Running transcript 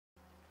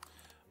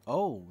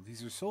Oh,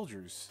 these are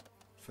soldiers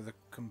for the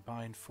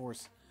combined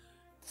force.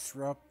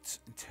 Disrupt,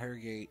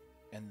 interrogate,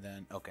 and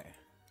then okay.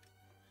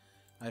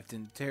 I have to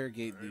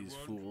interrogate these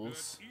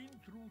fools.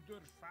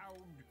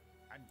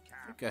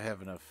 I think I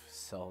have enough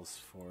cells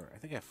for. I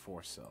think I have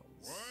 4 cells.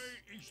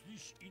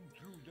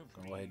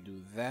 Go ahead and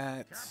do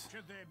that.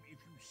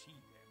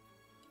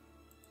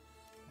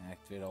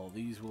 Activate all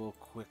these real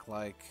quick,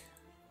 like.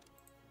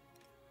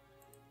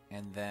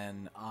 And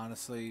then,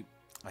 honestly,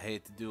 I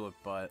hate to do it,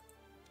 but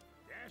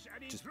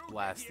just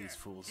blast these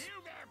fools.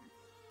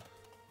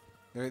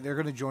 They're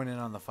gonna join in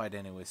on the fight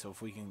anyway, so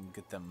if we can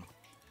get them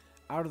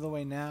out of the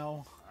way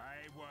now.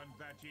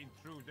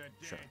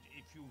 Sure.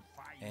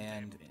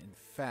 And in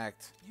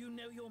fact, you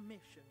know your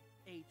mission,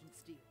 Agent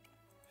Steel.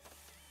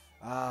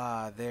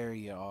 Ah, there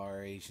you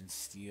are, Agent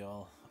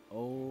Steel.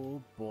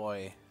 Oh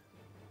boy.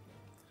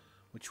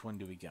 Which one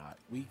do we got?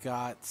 We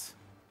got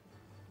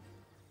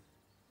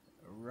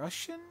a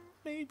Russian,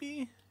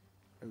 maybe?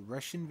 A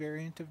Russian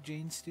variant of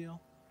Jane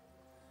Steel?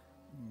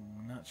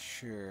 Not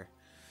sure.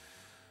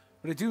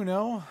 But I do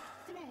know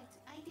Threat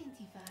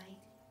identified.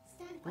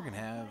 Stand we're gonna by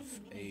have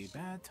for a elimination.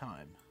 bad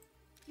time.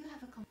 You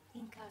have a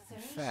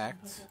incarceration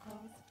fact,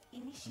 protocols.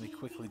 Let me Initiating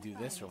quickly do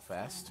this real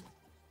fire fast. scan.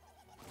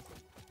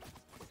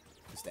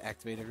 Just to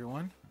activate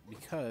everyone,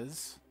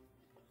 because...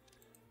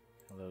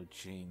 Hello,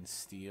 Jane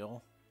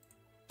Steel.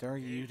 Dare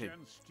you to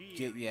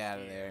get you out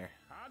of there.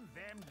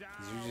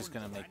 Because you're just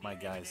gonna make my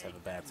guys have a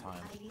bad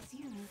time. Iris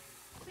unit,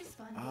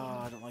 responding.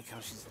 Oh, I don't like how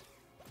she's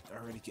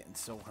already getting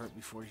so hurt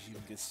before she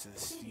even gets to the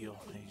steel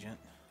agent.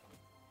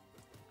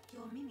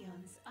 Your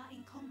minions are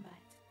in combat.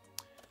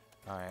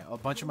 Alright, a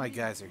bunch of my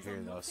guys are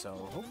here though,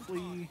 so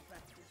hopefully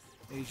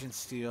Agent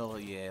Steel,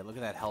 yeah, look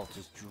at that health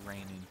just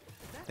draining.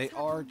 They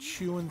are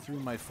chewing through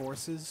my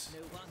forces,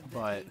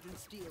 but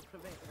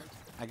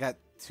I got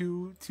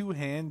two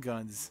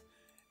handguns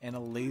and a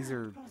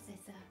laser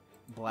Processor.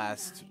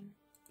 blast Online.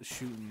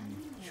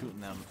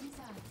 shooting them.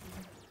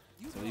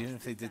 Starting. So even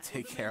if they did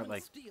take care of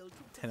like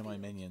 10 of my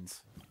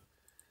minions.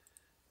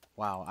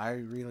 Wow, I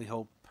really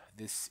hope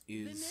this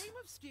The is name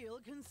of Steel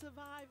can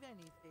survive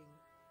anything.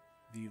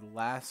 the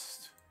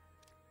last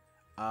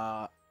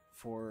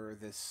for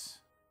this.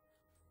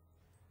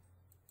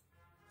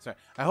 Sorry,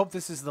 I hope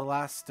this is the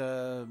last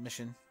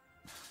mission.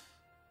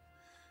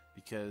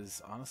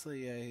 Because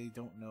honestly, I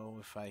don't know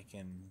if I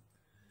can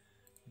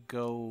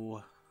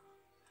go.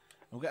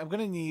 I'm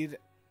gonna need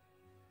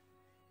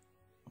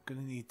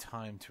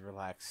time to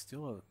relax.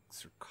 Still a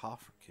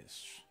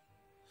sarcophagus.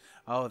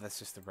 Oh, that's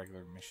just the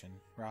regular mission,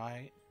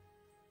 right?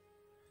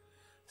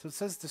 So it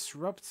says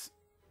disrupt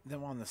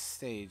them on the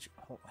stage.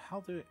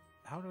 How do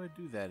I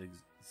do that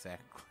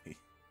exactly?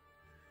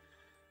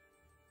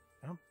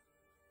 I don't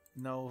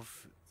know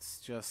if it's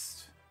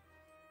just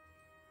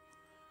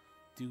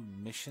do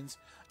missions.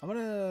 I'm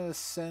gonna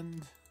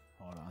send.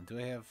 Hold on. Do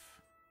I have?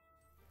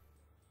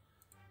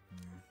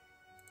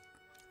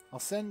 I'll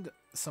send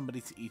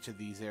somebody to each of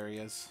these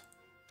areas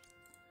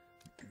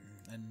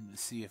and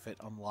see if it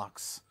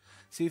unlocks.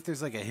 See if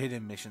there's like a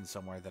hidden mission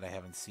somewhere that I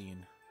haven't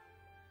seen.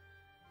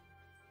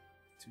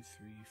 2,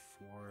 3,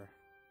 4.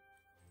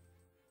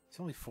 There's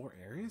only 4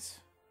 areas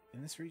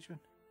in this region?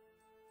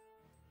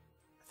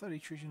 I thought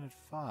each region had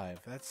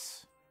 5. That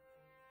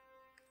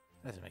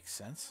doesn't make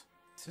sense.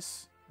 Is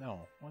this?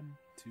 No. 1,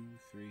 2,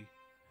 3,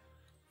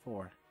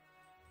 4.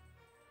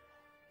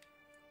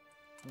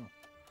 Oh.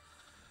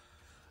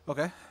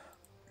 Okay.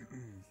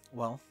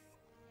 Well,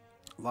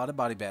 a lot of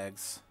body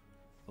bags.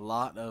 A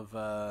lot of,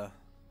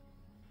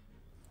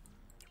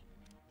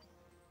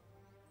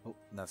 Oh,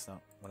 that's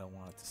not what I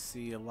wanted to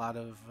see. A lot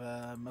of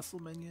muscle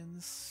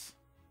minions.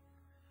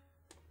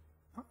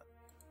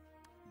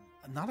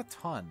 Not a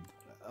ton.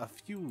 A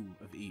few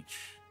of each.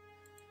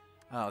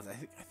 Oh,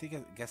 I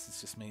guess it's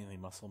just mainly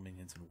muscle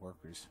minions and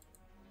workers.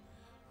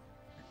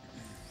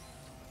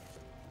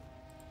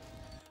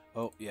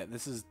 Oh, yeah,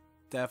 this is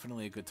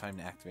definitely a good time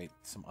to activate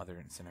some other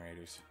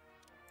incinerators.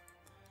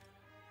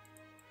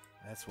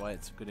 That's why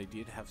it's a good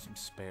idea to have some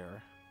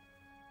spare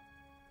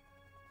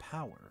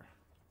power.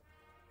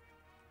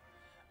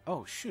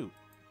 Oh, shoot.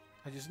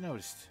 I just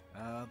noticed.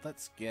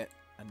 Let's get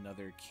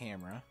another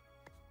camera.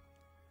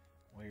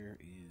 Where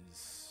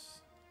is...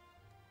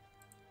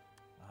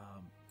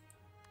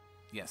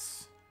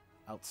 yes.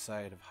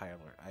 Outside of High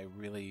Alert. I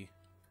really,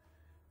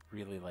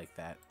 really like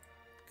that.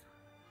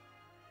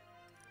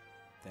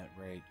 That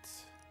right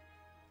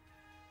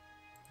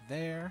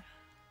there.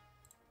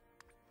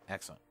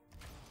 Excellent.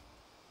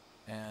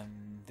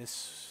 And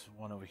this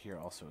one over here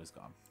also is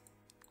gone.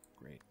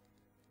 Great.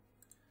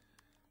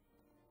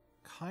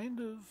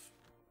 Kind of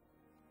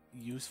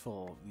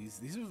useful.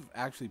 These have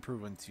actually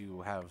proven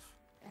to have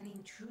An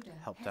intruder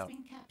helped has out.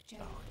 been captured.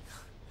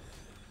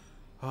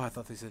 Oh, I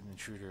thought they said an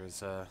intruder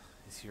is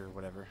here or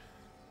whatever.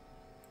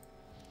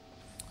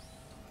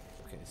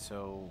 Okay,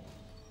 so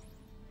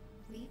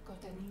We've got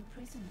a new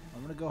prisoner.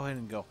 I'm gonna go ahead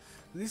and go.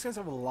 These guys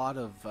have a lot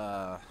of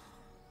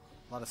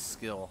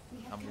skill.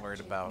 We have I'm worried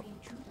captured about an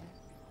intruder.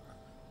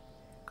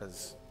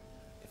 because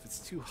if it's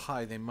too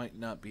high, they might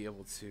not be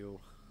able to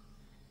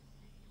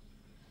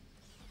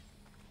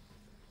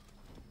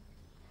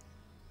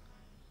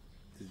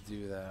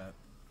do that.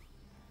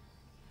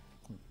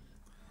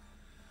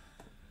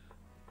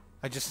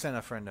 I just sent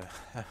a friend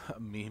a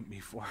meme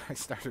before I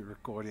started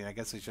recording. I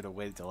guess I should have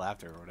waited till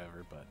after or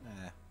whatever, but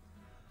eh.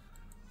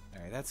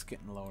 Alright, that's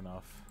getting low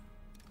enough.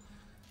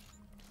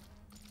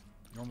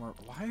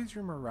 Why is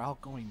your morale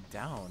going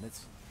down? It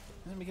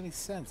doesn't make any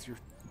sense. You're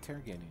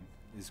interrogating.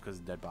 Is it because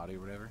of dead body or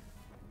whatever?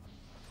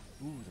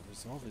 Ooh, the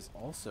resolve is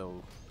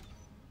also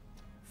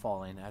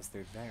falling as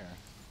they're there.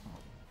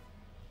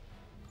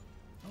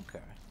 Oh.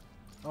 Okay.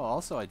 Oh,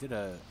 also I did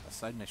a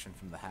side mission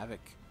from the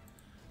Havoc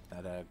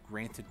that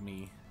granted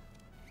me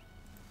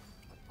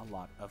a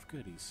lot of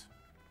goodies.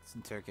 Let's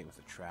interrogate with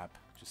a trap,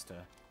 just to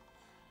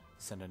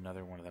send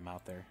another one of them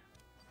out there.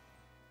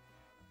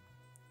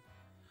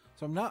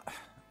 So I'm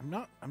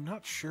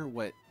not sure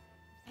what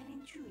An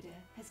intruder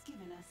has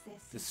given us their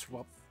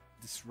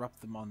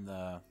disrupt them on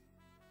the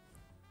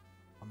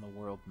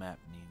world map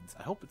means.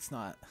 I hope it's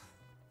not.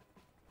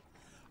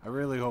 I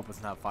really hope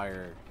it's not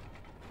Fire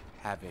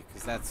Havoc,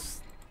 because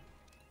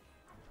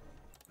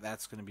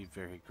that's going to be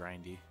very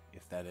grindy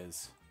if that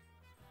is.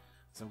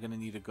 So I'm going to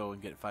need to go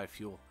and get 5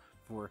 fuel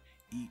for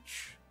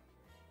each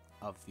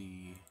of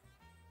the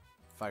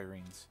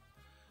firings.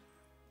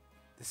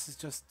 This is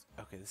just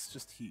okay. This is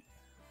just heat.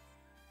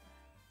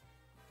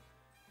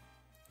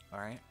 All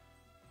right.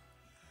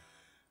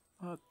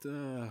 Not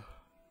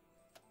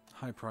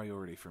high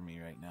priority for me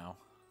right now.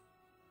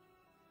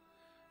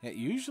 Yeah,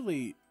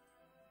 usually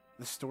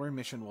the story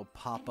mission will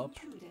pop up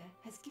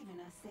has given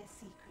us their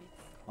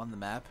secrets. on the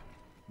map.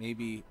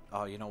 Maybe,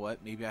 oh, you know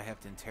what? Maybe I have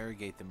to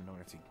interrogate them in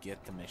order to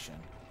get the mission.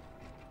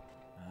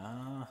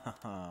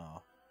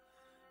 Oh.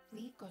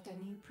 We've got a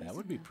new prisoner. That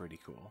would be pretty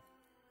cool.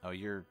 Oh,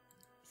 you're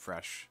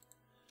fresh.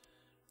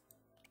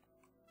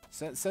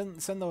 Send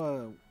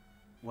the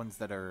ones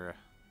that are...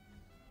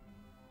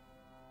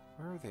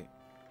 Where are they?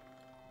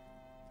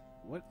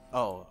 What?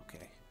 Oh,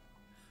 okay.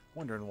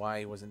 Wondering why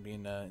he wasn't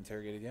being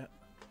interrogated yet.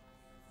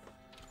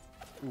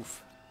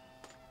 Oof.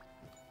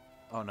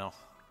 Oh no.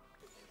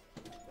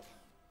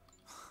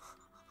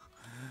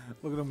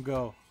 Look at him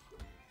go.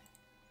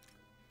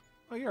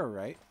 Oh, you're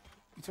alright.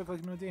 You took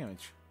like no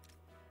damage.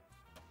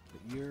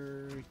 But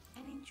you're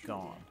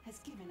gone. Has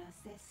given us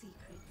their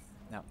secrets.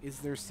 Now, is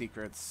there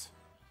secrets,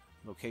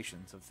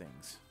 locations of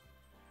things?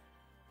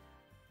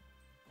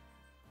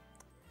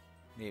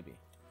 Maybe.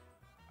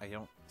 I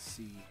don't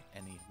see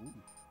any. Ooh.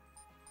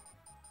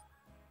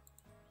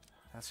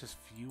 That's just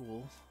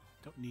fuel.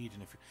 Don't need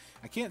any fuel.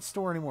 I can't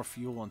store any more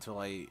fuel until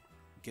I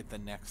get the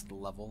next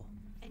level.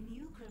 A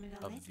new criminal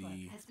Of network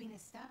the- has been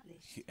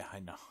established. Yeah, I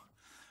know.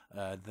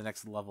 The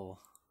next level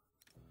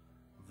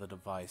of the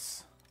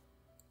device.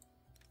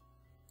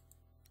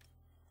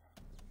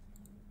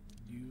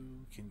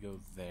 You can go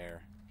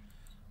there.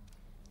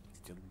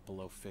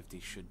 Below 50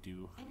 should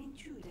do. An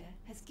intruder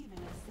has given us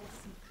their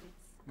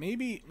secrets.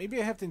 Maybe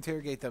I have to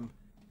interrogate them.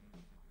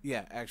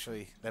 Yeah,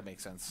 actually, that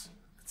makes sense.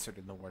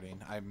 Considering the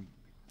wording,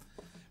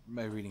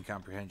 my reading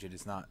comprehension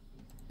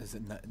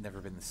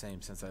never been the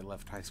same since I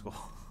left high school.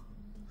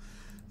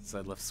 Since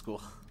I left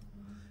school,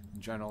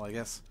 in general, I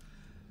guess.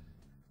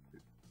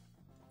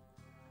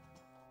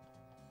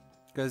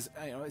 Because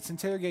it's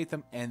interrogate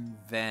them and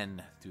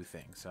then do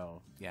things.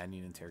 So yeah, I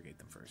need to interrogate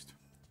them first.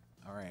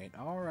 All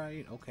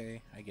right,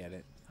 okay, I get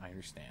it. I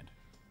understand.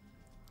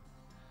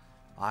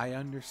 I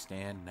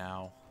understand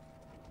now.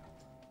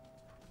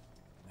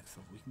 Next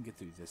level, we can get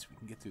through this. We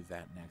can get through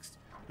that next.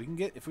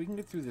 If we can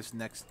get through this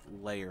next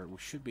layer, we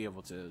should be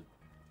able to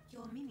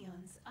Your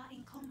minions are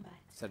in combat.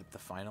 set up the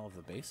final of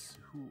the base.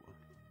 Who?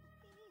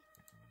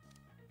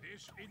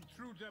 This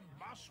intruder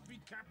must be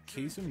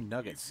captured. Kazum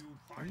Nuggets.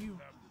 If Are find you?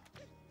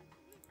 them.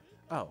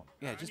 Oh,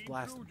 yeah, just An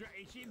blast them. intruder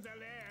is in the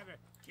lair.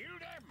 Kill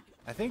them.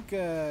 I think,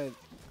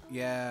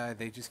 yeah,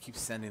 they just keep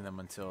sending them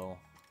until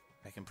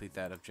I complete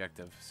that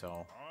objective.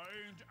 So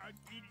Find and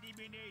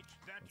eliminate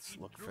that let's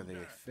look for the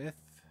intruder. 5th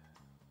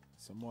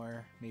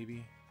somewhere,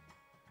 maybe.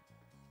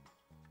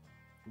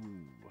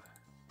 Ooh,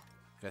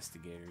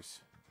 investigators,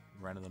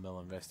 run-of-the-mill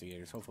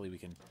investigators. Hopefully, we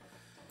can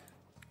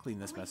clean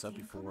this mess up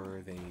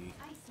before they.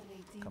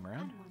 Isolating Come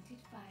around. unwanted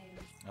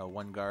fires. Oh,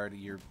 one guard,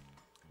 you're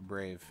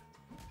brave.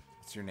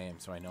 What's your name,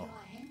 so I know?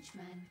 Your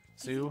henchman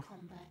is Sue? in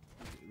combat.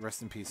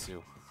 Rest in peace,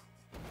 Sue.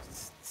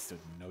 Stood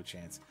no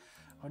chance.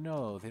 Oh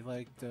no, they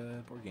liked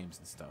board games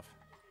and stuff.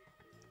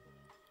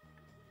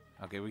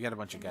 Okay, we got a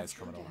bunch of An guys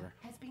coming intruder over,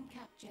 has been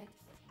captured.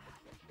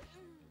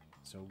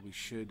 so we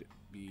should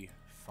be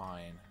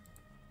fine.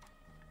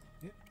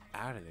 Get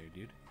out of there,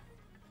 dude.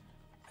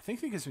 I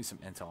think that gives me some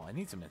intel. I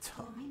need some intel.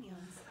 Your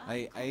minions are I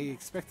in combat.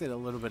 expected a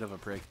little bit of a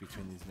break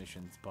between these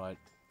missions, but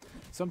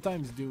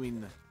sometimes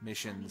doing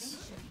missions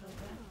Domination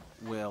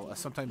program. will,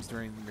 sometimes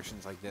during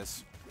missions like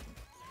this,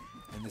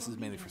 and this is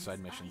mainly for side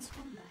missions,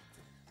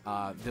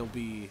 there'll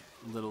be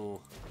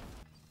little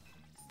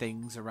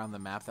things around the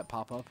map that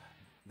pop up.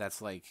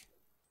 That's like,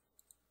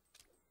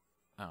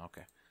 oh,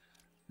 okay.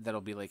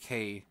 That'll be like,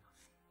 hey,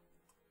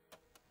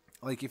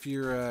 like if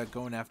you're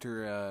going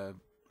after a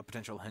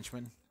potential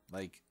henchman,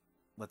 like,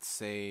 let's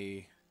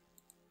say,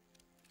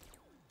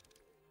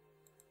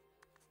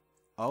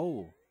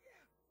 Oh.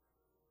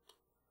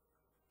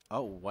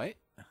 Oh, what?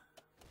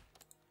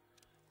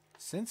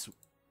 Since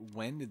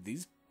when did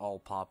these all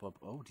pop up?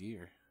 Oh,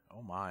 dear.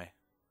 Oh, my.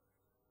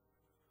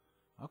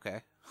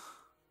 Okay.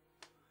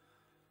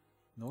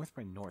 North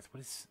by North.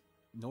 What is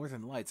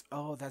Northern Lights?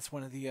 Oh, that's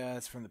one of the,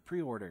 it's from the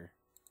pre-order.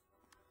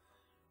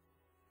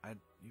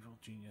 Evil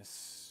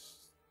Genius.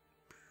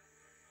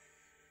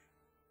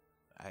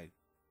 I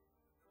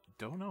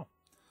don't know.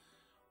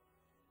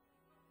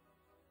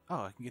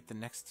 Oh, I can get the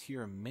next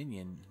tier of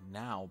minion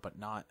now, but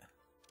not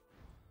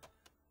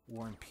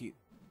War and Peace.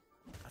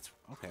 That's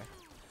okay.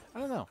 I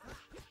don't know.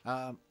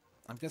 I'm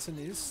guessing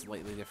it is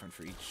slightly different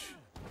for each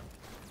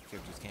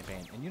character's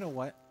campaign. And you know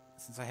what?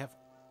 Since I have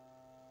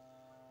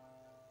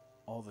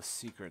all the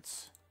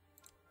secrets,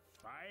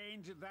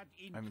 Find that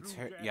I'm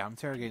intruder.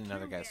 interrogating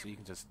another Kill guy, so them. you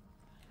can just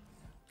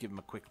give him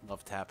a quick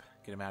love tap,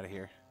 get him out of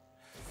here.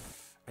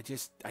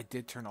 I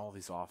did turn all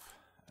these off.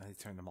 I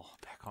turned them all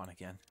back on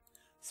again.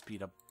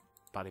 Speed up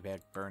body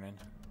bag burning.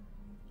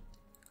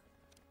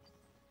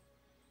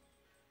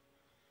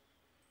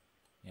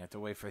 You have to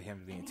wait for him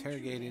to be An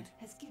interrogated. intruder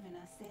has given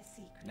us their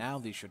secret. Now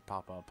these should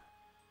pop up.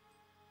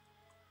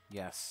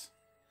 Yes.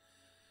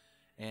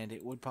 And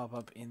it would pop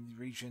up in the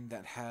region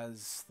that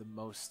has the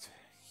most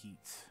heat.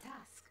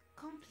 Task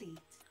complete.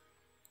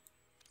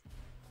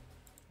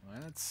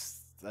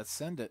 Let's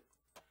send it.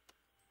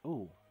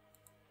 Ooh.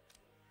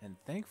 And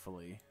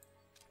thankfully...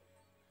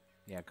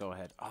 Yeah, go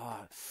ahead.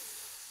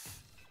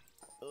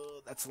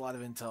 That's a lot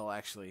of intel,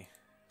 actually.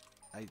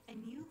 I A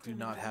new do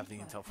not have the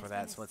criminal intel for has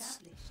that, been so let's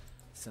established.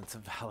 send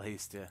some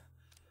valets to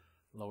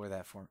lower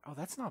that for me. Oh,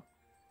 that's not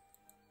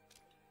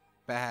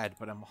bad,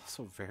 but I'm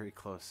also very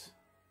close.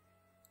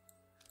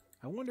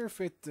 I wonder if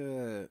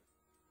it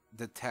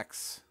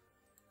detects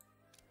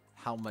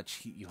how much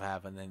heat you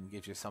have and then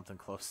gives you something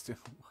close to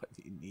what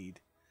you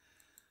need.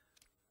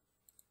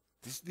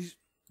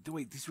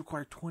 Wait, these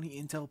require 20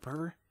 intel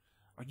per?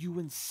 Are you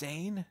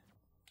insane?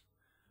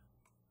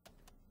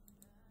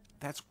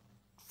 That's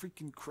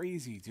freaking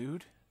crazy,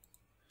 dude.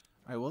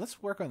 Alright, well,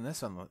 let's work on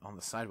this on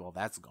the side while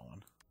that's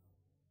going.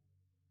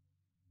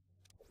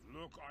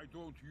 Look, I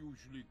don't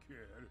usually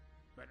care,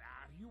 but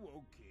are you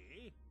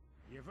okay?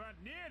 You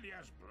weren't nearly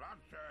as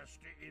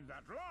bloodthirsty in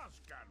that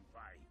last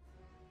gunfight.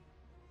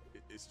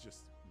 It's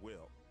just,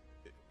 well,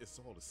 it's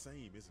all the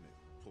same, isn't it?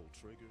 Pull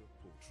trigger,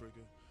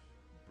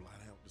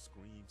 blot out the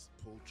screams,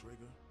 pull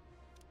trigger.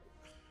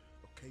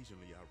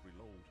 Occasionally I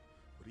reload,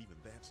 but even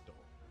that's dull.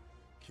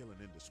 Killing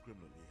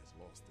indiscriminately has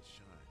lost its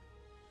shine.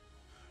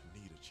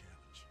 Need a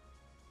challenge.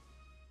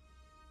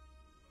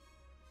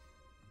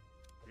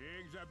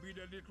 Things have been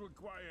a little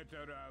quiet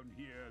around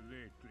here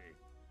lately.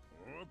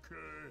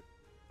 Okay.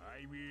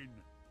 I mean,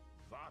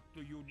 what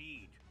do you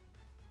need?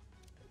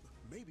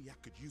 Maybe I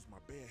could use my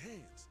bare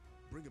hands,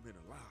 bring him in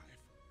alive.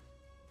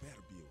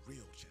 That'll be a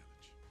real challenge.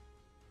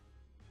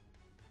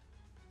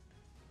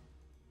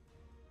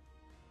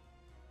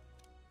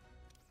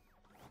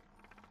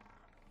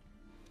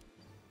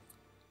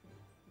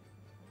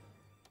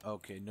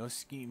 Okay, no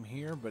scheme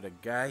here, but a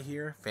guy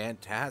here.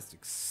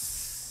 Fantastic.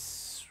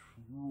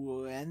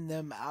 Send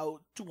them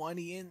out.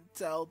 20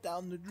 intel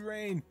down the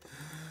drain.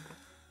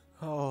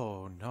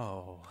 Oh,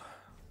 no.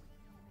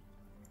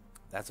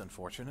 That's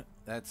unfortunate.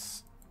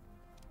 That's,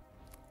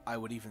 I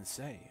would even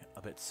say,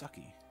 a bit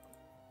sucky.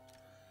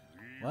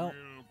 We Well.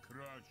 will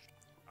crush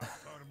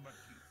affirmative.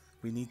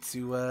 We need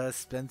to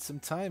spend some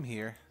time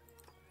here.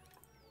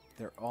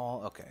 They're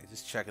all... Okay,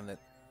 just checking that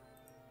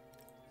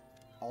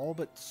all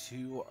but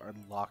 2 are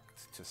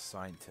locked to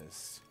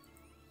scientists.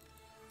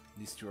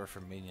 These 2 are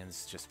for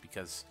minions just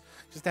because...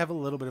 Just to have a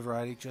little bit of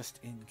variety, just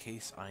in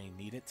case I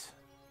need it.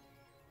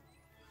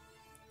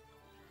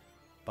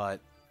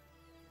 But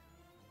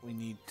we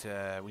need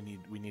to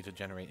to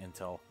generate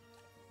intel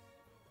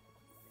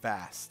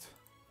fast.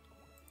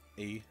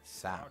 ASAP.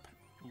 What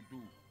to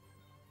do?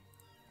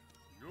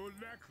 You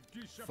lack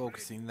discipline.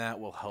 Focusing that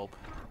will help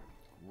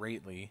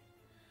greatly.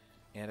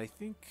 And I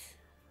think...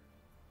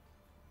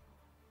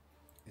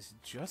 Is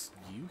it just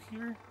you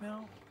here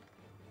now?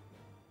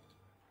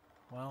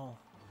 Well...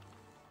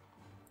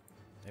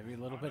 Every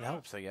little bit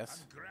helps, I guess.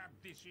 And grab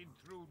this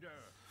intruder.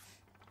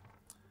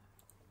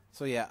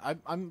 So yeah,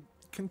 I'm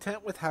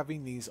content with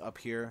having these up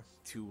here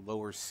to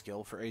lower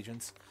skill for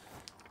agents.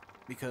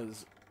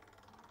 Because...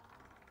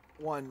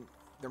 One,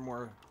 they're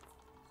more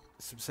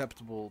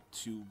susceptible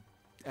to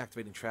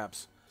activating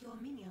traps. Your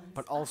minions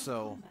But are in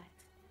also, combat.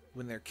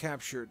 when they're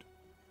captured,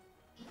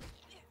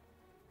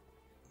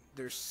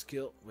 their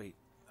skill... Wait,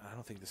 I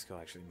don't think the skill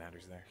actually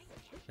matters there.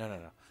 No.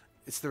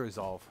 It's the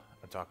resolve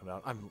I'm talking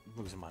about. I'm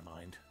losing my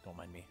mind. Don't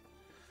mind me.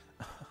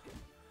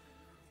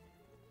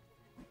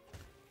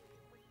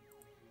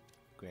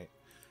 Great.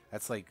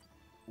 That's like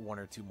 1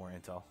 or 2 more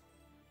intel.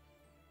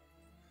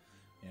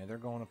 Yeah, they're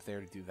going up there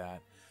to do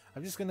that.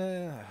 I'm just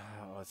gonna...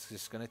 it's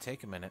just gonna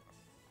take a minute.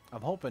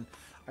 I'm hoping...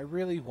 I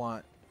really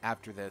want,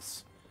 after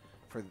this...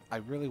 I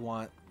really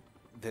want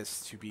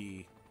this to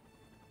be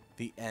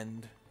the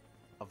end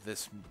of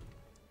this,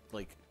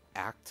 like,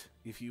 act,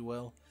 if you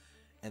will.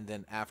 And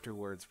then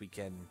afterwards we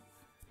can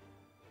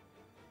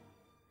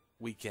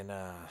we can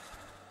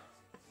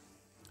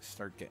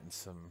start getting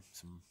some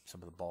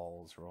of the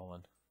balls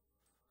rolling.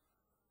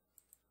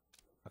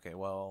 Okay,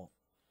 well,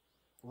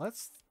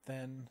 let's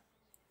then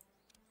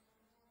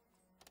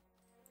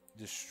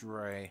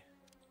destroy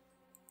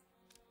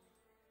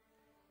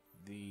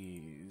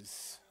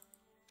these,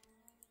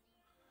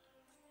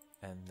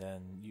 and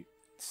then you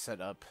set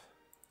up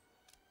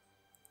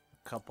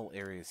a couple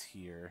areas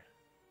here.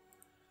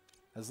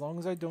 As long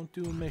as I don't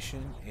do a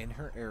mission in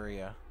her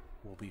area,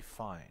 we'll be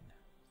fine.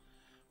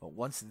 But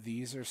once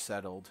these are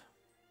settled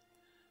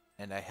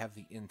and I have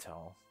the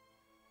intel,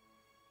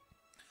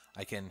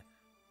 I can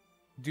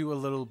do a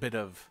little bit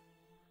of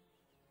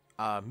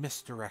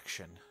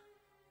misdirection.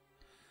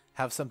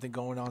 Have something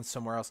going on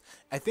somewhere else.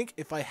 I think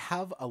if I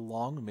have a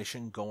long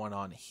mission going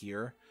on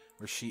here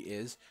where she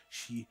is,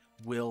 she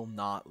will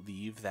not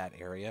leave that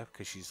area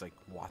because she's like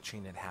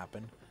watching it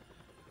happen.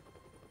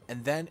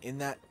 And then in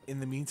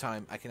the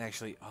meantime, I can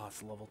actually, oh,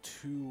 it's level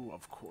 2,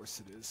 of course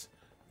it is.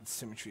 It's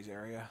Symmetry's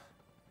area.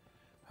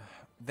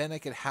 Then I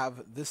could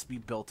have this be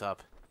built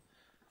up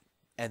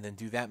and then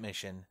do that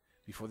mission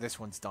before this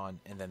one's done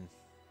and then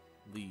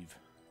leave.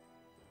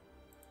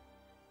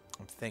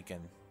 I'm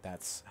thinking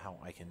that's how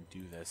I can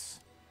do this.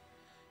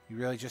 You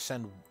really just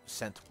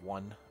sent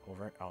one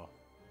over? Oh,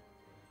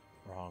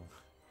 wrong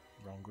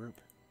group.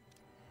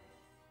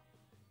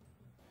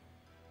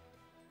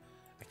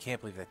 I can't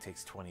believe that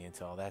takes 20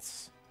 intel.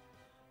 That's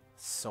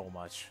so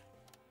much.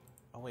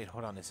 Oh wait,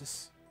 hold on. Is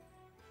this?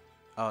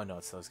 Oh no,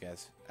 it's those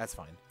guys. That's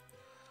fine.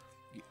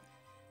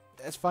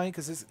 That's fine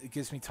because it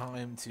gives me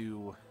time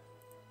to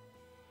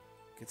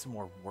get some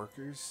more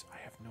workers. I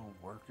have no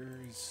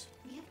workers.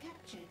 We have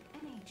captured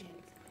an agent.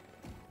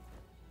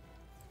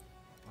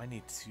 I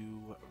need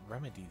to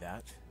remedy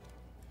that.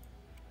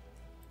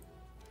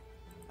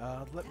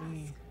 Let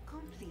me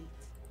Complete.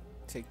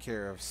 take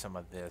care of some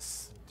of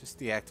this. Just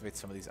deactivate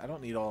some of these. I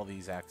don't need all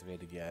these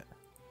activated yet,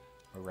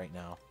 or right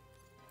now.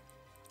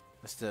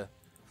 Just to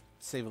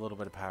save a little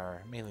bit of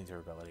power, mainly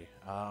durability.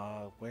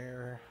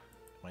 Where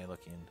am I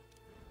looking?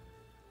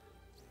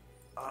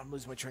 I'm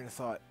losing my train of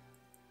thought.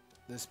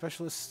 The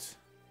specialists,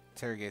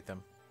 interrogate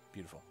them.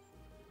 Beautiful.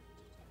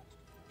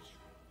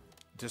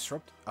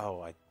 Disrupt.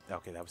 Oh,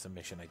 okay, that was a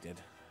mission I did.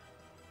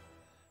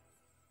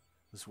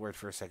 This word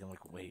for a second,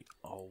 like, wait,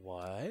 oh,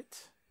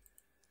 what?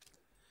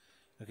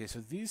 Okay, so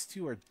these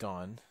two are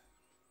done.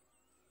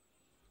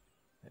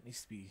 That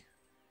needs to be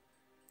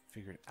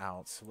figured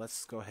out. So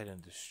let's go ahead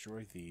and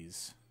destroy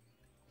these.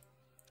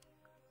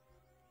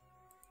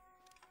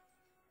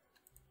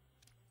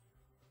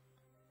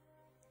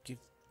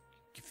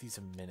 Give these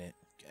a minute.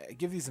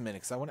 Give these a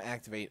minute, because I want to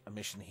activate a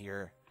mission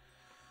here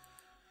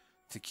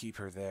to keep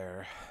her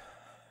there.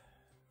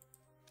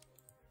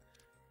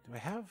 Do I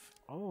have...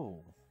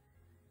 Oh.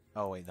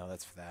 Oh, wait, no,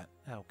 that's for that.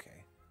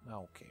 Okay.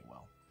 Okay,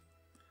 well.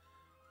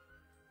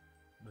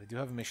 I do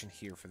have a mission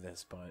here for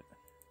this, but...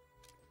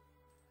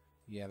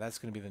 Yeah, that's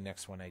going to be the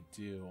next one I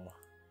do.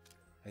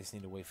 I just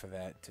need to wait for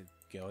that to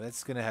go.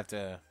 That's going to have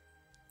to...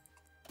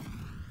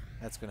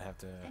 That's going to have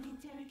to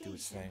do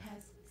its thing.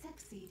 Has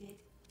succeeded.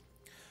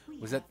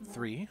 Was that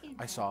 3?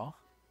 I saw.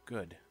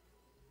 Good.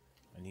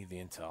 I need the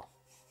intel.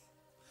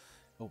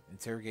 Oh,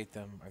 interrogate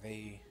them. Are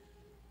they...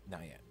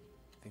 Not yet.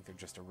 I think they're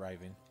just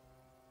arriving.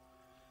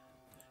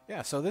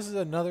 Yeah, so this is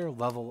another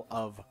level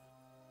of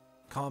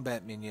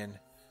combat minion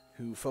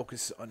who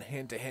focus on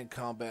hand-to-hand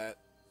combat.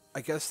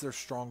 I guess they're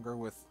stronger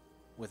with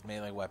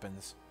melee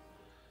weapons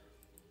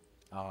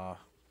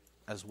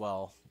as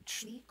well,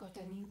 which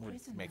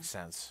would make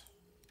sense.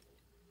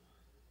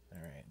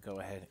 Alright, go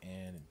ahead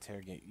and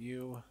interrogate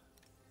you.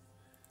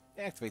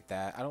 Activate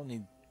that. I don't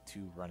need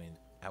 2 running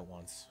at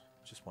once.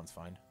 Just one's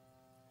fine.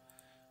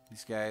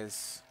 These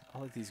guys...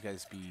 I'll let these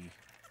guys be...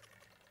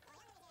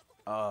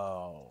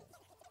 Oh.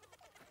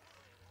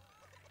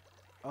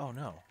 Oh,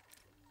 no.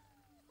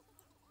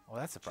 Oh,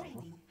 that's a problem.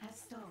 Training has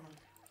stalled.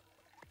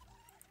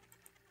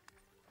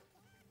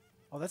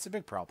 Oh, that's a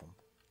big problem.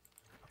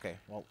 Okay,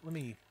 well, let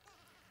me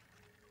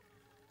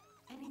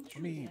An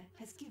intruder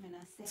has given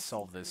us their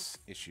solve this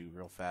secrets. issue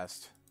real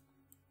fast.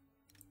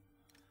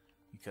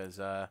 Because,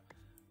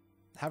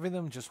 having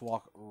them just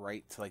walk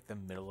right to, like, the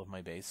middle of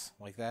my base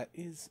like that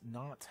is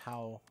not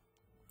how...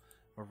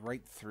 Or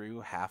right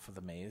through half of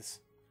the maze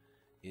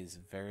is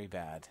very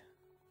bad.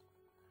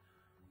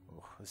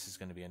 Oh, this is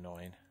going to be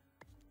annoying.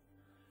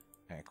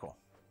 Alright, cool.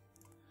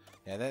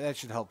 Yeah, that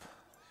should help.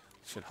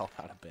 Should help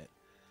out a bit.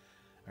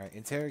 Alright,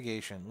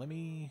 interrogation. Let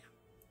me...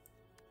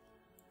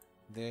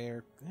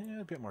 They're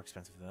a bit more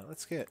expensive than that.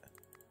 Let's get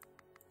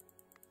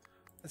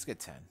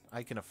 10.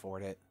 I can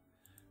afford it.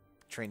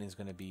 Training's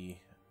going to be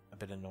a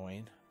bit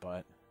annoying,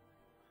 but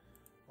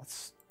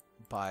let's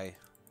buy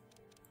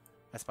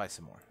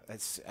some more.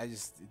 I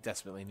just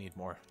desperately need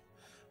more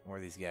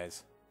of these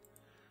guys.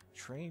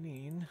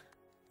 Training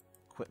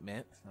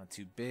equipment, not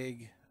too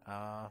big.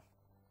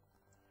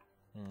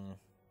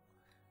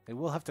 They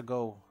will have to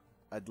go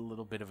a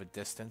little bit of a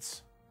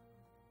distance,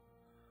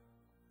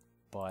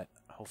 but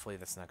hopefully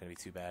that's not going to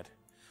be too bad.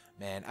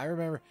 Man, I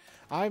remember,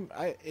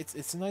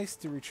 it's nice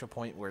to reach a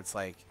point where it's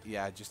like,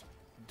 yeah, I just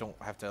don't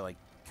have to like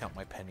count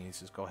my pennies.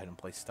 Just go ahead and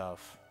play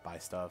stuff, buy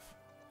stuff,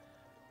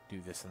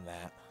 do this and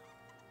that.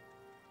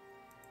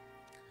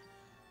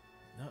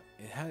 No,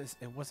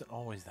 it wasn't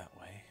always that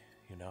way,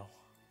 you know.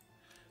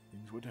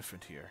 Things were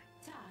different here.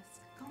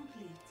 Task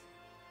complete.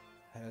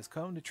 Has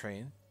come to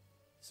train.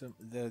 So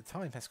the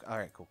time has. All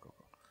right, cool.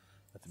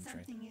 Let them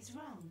train. Something is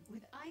wrong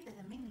with either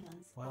the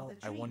minions or Well,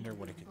 the I wonder training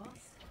what it could boss. be.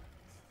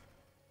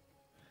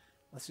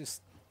 Let's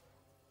just.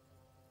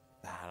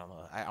 I don't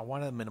know. I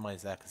want to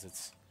minimize that because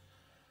it's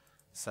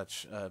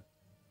such a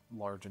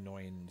large,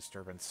 annoying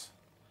disturbance.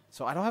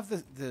 So I don't have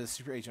the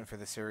super agent for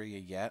this area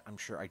yet. I'm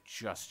sure I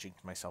just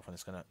jinxed myself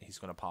and he's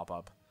gonna pop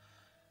up.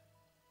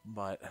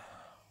 But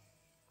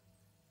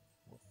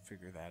we'll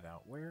figure that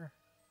out. Where?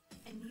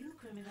 A new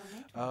criminal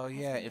network Oh has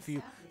yeah, been if you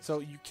established. so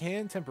you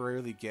can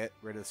temporarily get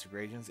rid of the super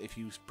agents if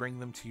you bring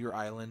them to your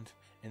island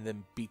and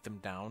then beat them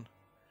down.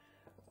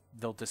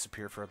 They'll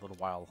disappear for a little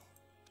while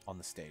on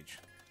the stage.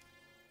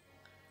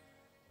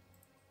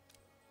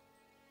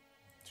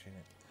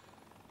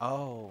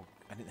 Oh,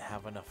 I didn't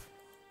have enough.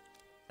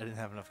 I didn't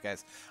have enough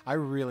guys. I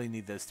really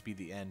need this to be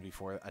the end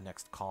before a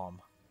next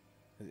calm.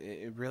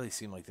 It really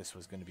seemed like this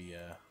was going to be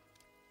a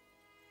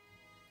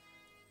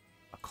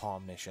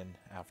calm mission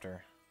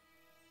after.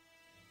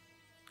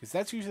 Because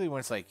that's usually when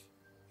it's like,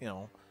 you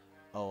know,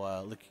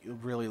 oh,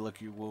 really look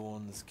your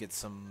wounds, get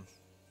some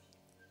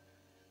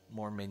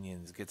more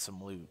minions, get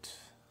some loot,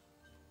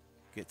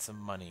 get some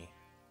money.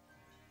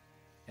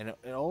 And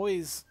it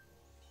always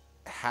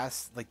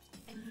has, like,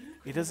 A new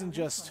it doesn't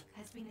criminal just network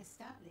has been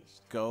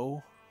established.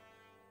 go.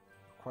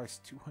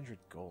 Requires 200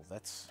 gold.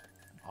 That's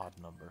an odd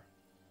number.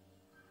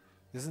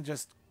 It doesn't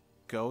just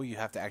go, you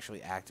have to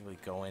actually actively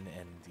go in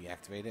and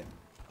deactivate it.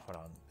 Hold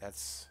on,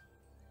 that's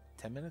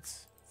 10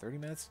 minutes? 30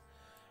 minutes?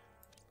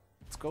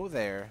 Let's go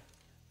there.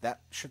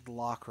 That should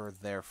lock her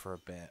there for a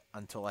bit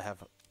until I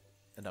have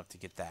enough to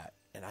get that.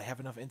 And I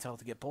have enough intel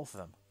to get both of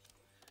them.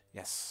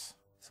 Yes.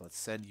 So let's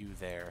send you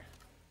there.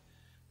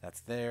 That's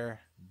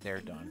there. They're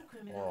A done. new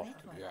criminal Oh,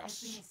 network has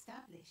been yes.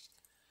 established.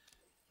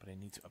 But I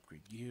need to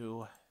upgrade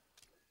you.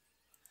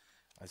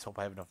 I just hope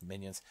I have enough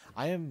minions.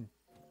 I am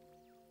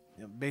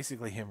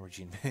basically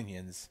hemorrhaging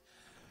minions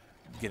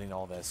getting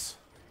all this.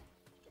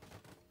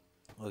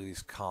 Look at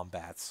these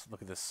combats.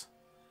 Look at this.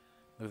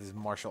 Look at this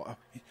martial.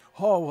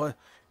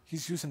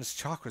 He's using his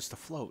chakras to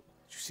float.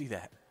 Did you see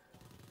that?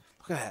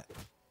 Look at that.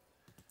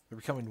 They're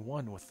becoming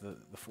one with the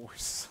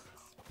force.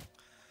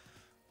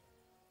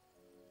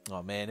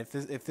 Oh man, if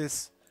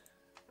this,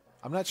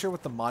 I'm not sure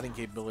what the modding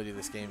capability of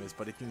this game is,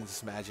 but I can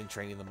just imagine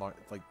training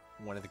like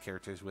one of the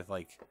characters with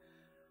like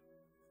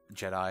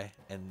Jedi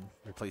and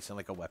replacing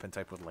like a weapon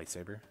type with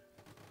lightsaber.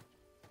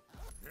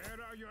 Where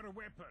are your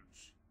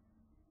weapons?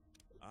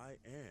 I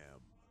am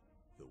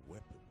the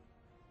weapon.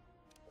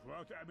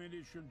 What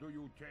ammunition do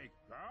you take?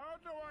 How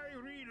do I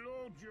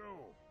reload you?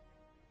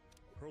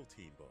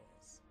 Protein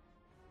bars.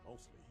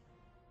 Mostly.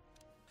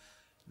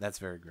 That's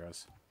very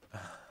gross.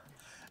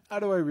 How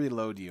do I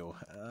reload you?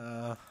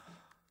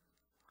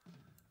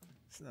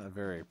 It's not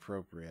very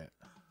appropriate.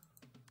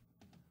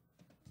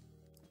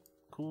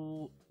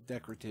 Cool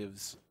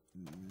decoratives.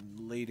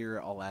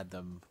 Later, I'll add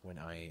them when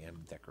I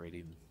am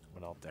decorating.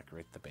 When I'll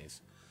decorate the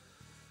base.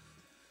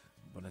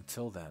 But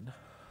until then,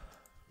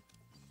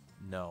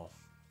 no.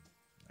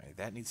 Alright,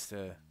 that needs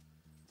to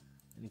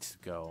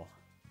go.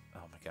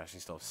 Oh my gosh, I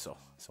still have so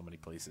many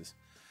places.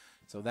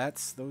 So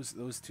that's those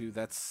two.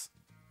 That's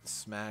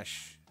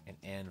Smash and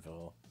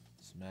Anvil.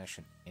 Smash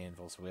and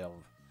Anvil. So we have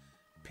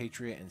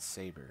Patriot and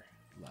Saber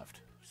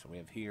left. So we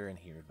have here and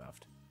here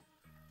left.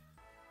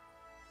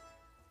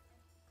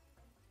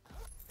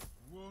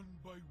 One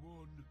by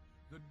one,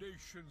 the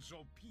nations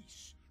of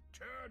peace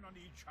turn on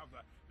each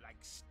other like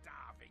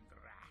starving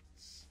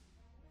rats.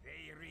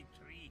 They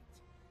retreat,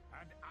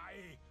 and I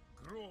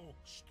grow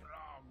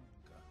strong.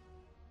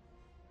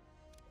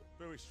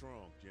 Very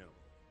strong, General.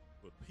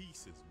 But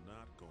peace is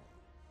not gone.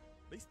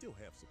 They still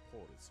have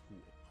supporters who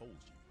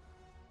oppose you.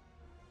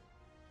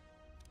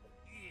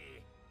 Yeah,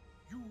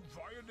 you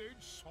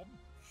violate some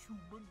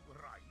human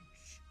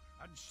rights,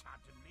 and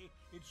suddenly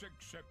it's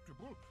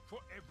acceptable for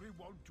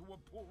everyone to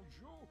oppose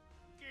you?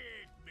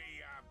 Give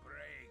me a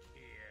break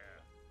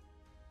here.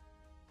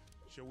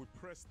 Shall we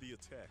press the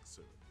attack,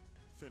 sir?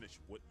 Finish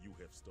what you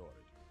have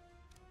started.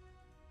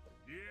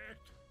 Yet,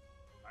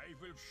 I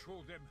will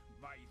show them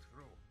my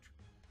throat.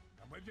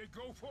 And when they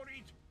go for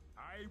it,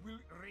 I will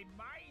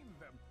remind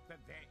them that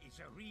there is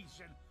a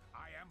reason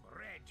I am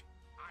Red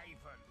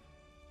Ivan.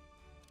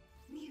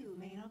 New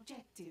main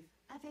objective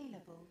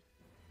available.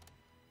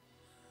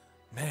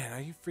 Man,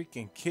 are you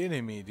freaking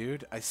kidding me,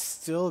 dude? I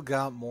still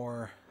got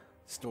more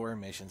story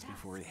missions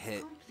before we Task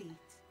hit. complete.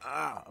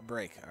 A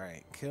break.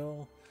 Alright,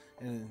 kill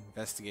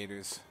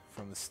investigators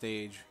from the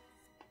stage.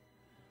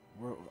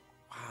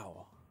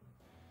 Wow.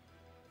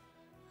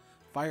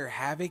 Fire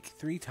Havoc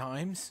 3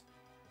 times?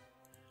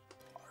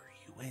 Are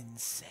you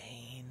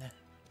insane?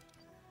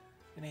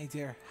 Any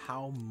idea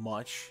how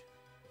much?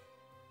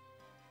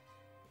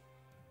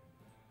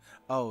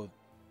 Oh.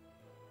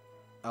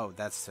 Oh,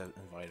 that's to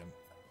invite him.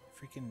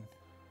 Freaking...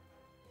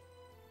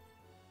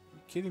 You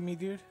kidding me,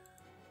 dude?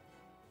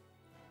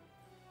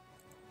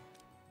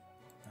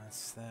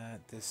 That's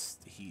that. This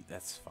heat,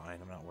 that's fine.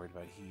 I'm not worried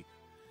about heat.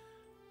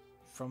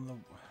 From the...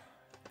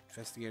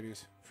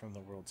 Investigators from the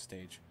world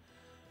stage.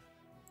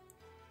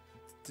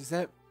 Does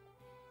that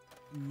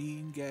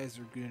mean guys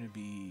are going to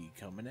be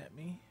coming at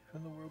me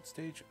from the world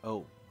stage?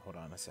 Oh, hold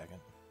on a second.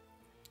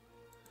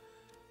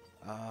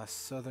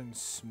 Southern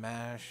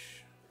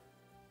Smash.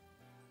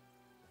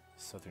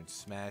 Southern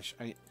Smash.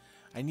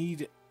 I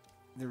need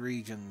the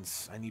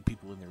regions. I need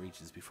people in the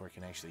regions before I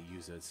can actually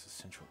use it. So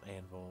Central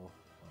Anvil,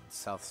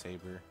 South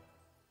Saber.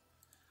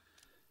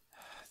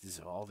 These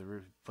are all the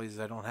places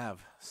I don't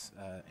have.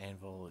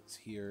 Anvil, it's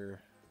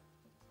here.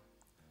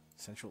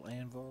 Central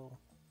Anvil.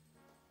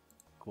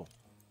 Cool.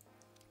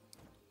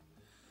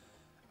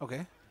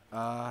 Okay.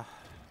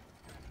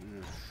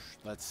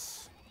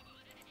 Let's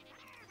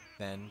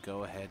then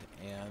go ahead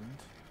and...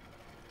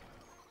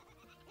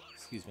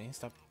 Excuse me,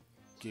 stop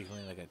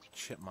giggling like a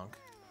chipmunk.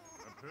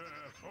 Prepare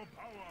for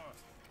power.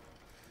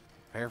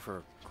 Prepare for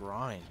a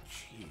grind,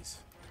 jeez.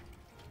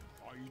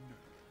 Fine.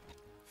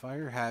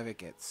 Fire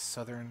Havoc at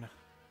Southern...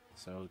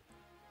 So,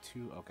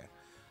 2, okay.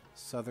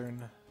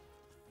 Southern...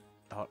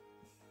 Oh.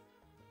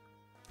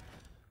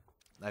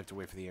 I have to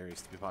wait for the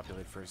areas to be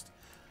populated first.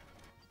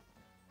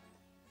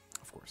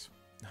 Of course.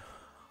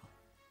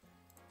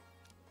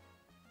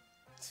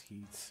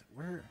 Heat.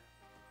 Where?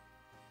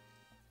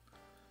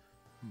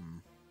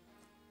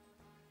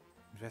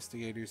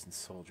 Investigators and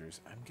soldiers.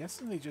 I'm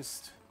guessing they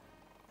just...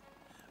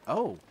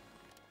 Oh!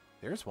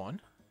 There's one.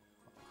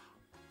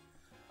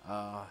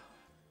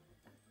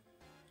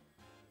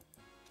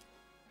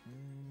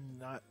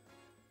 Not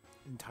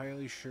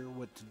entirely sure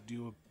what to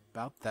do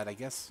about that. I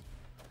guess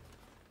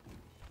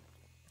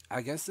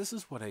this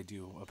is what I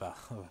do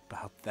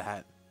about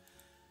that.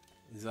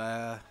 Is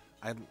I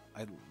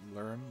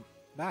learn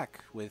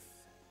back with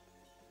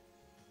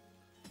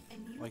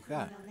like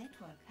that.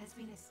 Network has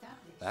been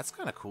established. That's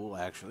kind of cool,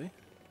 actually.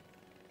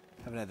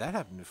 Haven't had that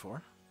happen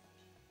before.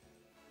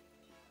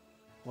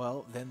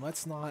 Well, then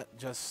let's not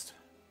just...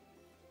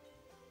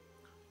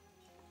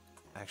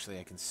 Actually,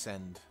 I can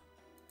send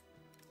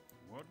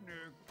What new?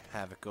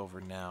 Havoc over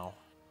now.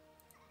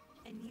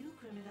 A new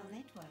criminal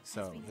network has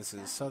So, been this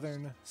is established.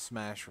 Southern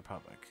Smash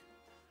Republic.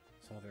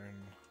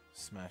 Southern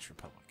Smash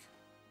Republic.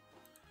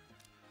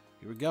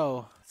 Here we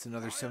go. It's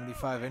another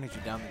 75 energy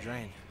down the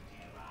drain.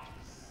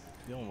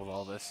 Dealing with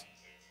all this.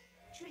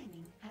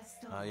 Training has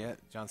started. Yeah,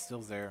 John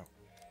Still's there.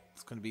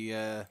 It's gonna be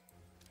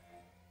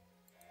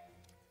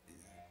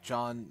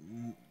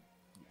John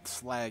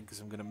Slag, because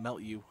I'm gonna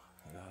melt you.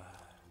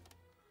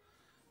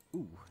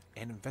 Ooh,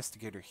 an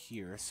investigator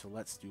here, so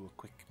let's do a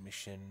quick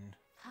mission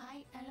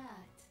High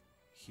alert.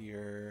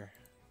 here.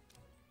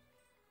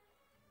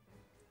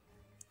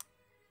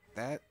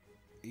 That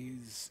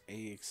is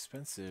a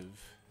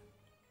expensive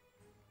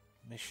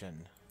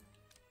mission.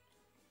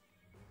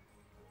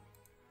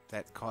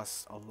 That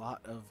costs a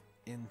lot of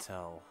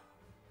intel.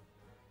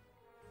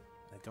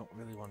 I don't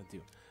really want to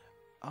do.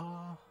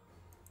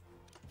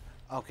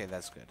 Okay,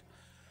 that's good.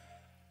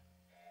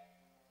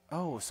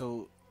 Oh,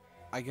 so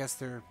I guess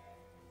they're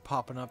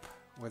popping up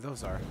where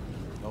those are.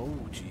 Oh,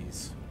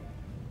 jeez.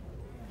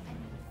 An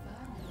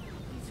inferno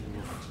is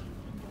raging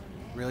in your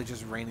lair. Really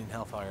just raining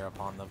hellfire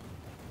upon them.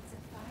 The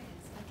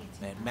fires are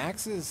getting Man, hotter.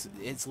 Max is,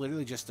 it's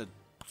literally just a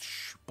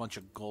bunch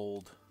of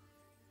gold.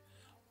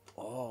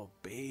 Oh,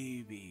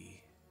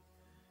 baby.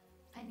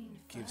 An inferno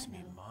Gives me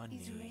is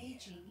money.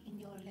 raging in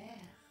your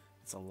lair.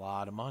 It's a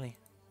lot of money.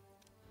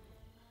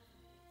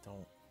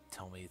 Don't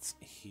tell me it's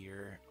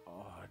here.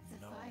 Oh,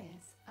 The no.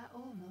 fires are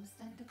almost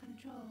under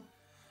control.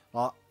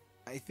 Well,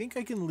 I think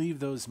I can leave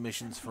those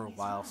missions for a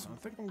while, so I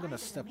think I'm gonna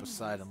step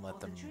aside and let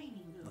them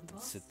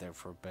sit there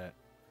for a bit.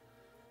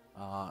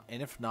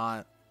 And if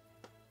not,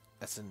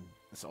 it's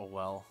oh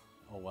well,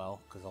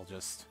 because I'll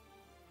just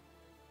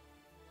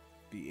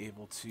be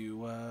able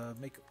to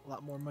make a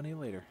lot more money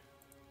later.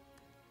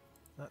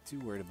 Not too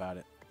worried about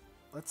it.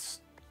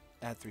 Let's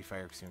add 3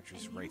 fire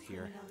extinguishers right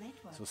here,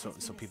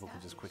 so people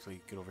can just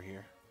quickly get over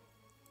here.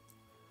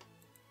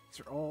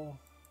 These are all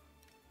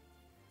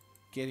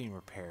getting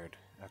repaired.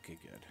 Okay,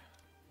 good.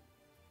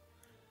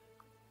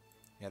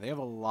 Yeah, they have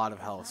a lot of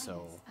health,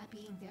 so Are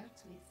being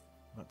dealt with.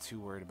 I'm not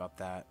too worried about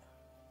that.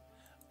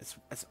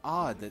 It's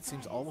odd that it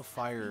seems all the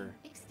fire.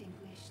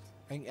 Extinguished.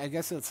 I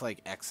guess it's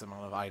like X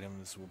amount of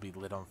items will be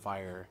lit on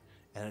fire,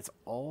 and it's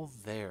all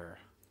there.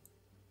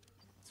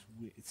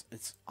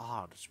 It's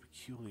odd. It's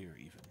peculiar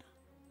even.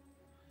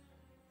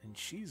 And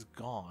she's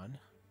gone.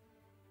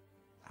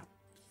 Ah,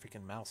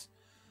 freaking mouse.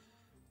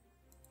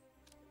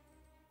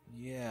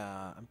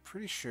 Yeah, I'm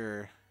pretty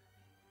sure.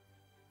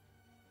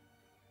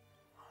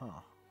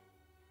 Huh.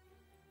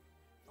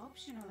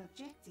 Optional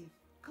objective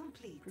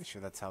complete. Pretty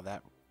sure that's how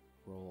that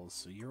rolls.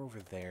 So you're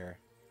over there.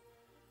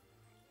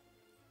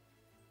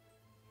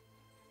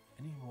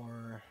 Any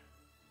more?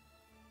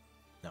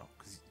 No,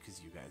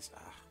 because you guys.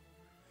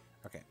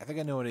 Okay, I think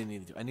I know what I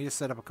need to do. I need to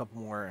set up a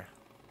couple more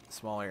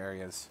smaller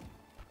areas.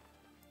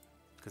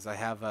 Because I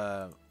have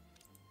no,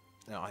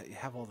 I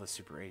have all the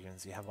super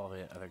agents. You have all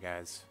the other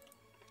guys.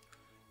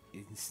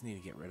 You just need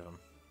to get rid of them.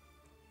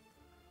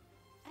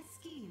 A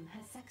scheme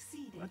has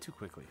succeeded. Not too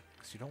quickly,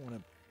 because you don't want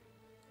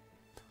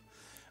to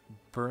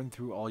burn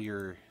through all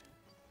your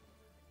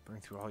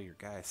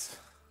guys.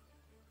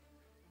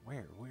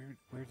 Where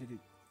did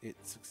it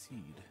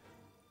succeed?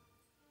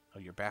 Oh,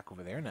 you're back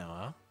over there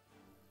now,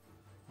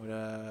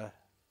 huh?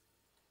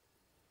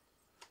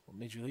 What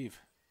made you leave?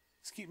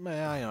 Just keep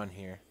my eye on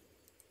here.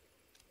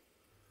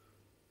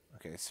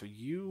 Okay, so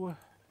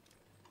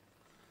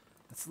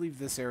let's leave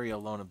this area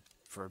alone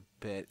for a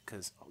bit,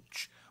 because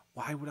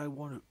why would I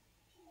want to?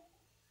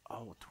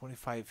 Oh,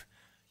 25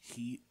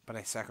 heat, but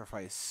I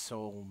sacrifice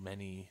so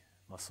many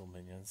muscle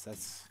minions.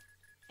 That's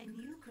A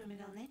new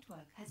criminal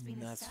network has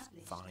been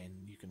established. fine.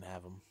 You can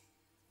have them.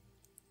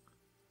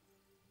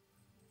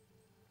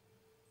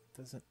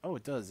 Doesn't? Oh,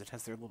 it does. It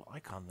has their little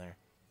icon there.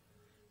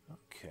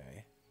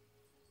 Okay.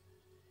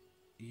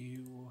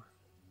 You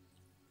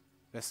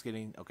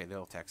investigating? Okay,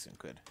 they'll attack soon.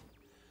 Good.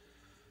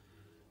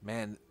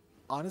 Man,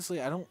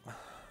 honestly, I don't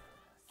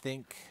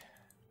think.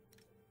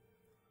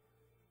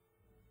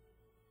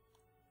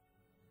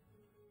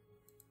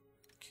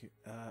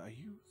 Are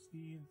you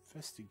the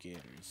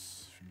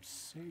investigators from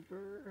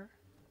Saber?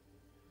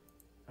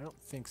 I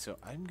don't think so.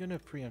 I'm gonna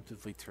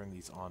preemptively turn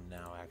these on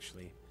now,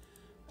 actually.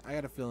 I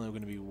got a feeling I'm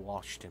gonna be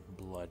washed in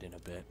blood in a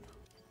bit.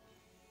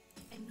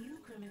 A new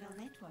criminal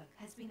network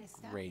has been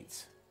established.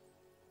 Great.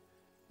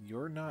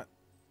 You're not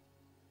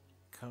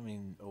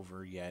coming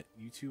over yet.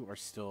 You two are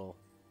still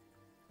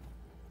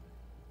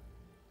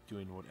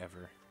doing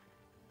whatever.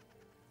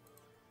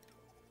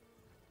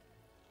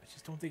 I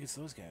just don't think it's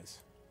those guys.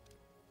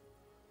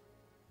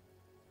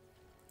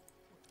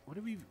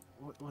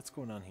 What's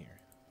going on here?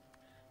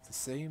 It's the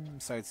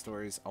same side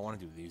stories. I want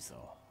to do these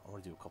though. I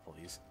want to do a couple of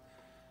these.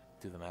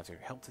 Do them after.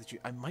 Help that you.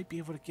 I might be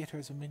able to get her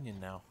as a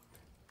minion now.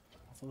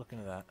 I'll have to look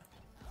into that.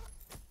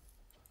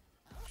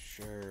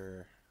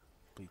 Sure.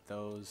 Complete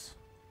those.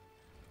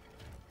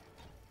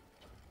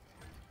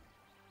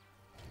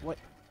 What?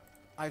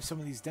 I have some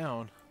of these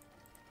down.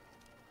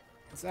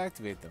 Let's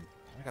activate them.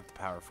 I got the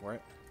power for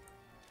it.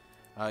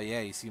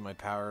 Yeah, you see my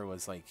power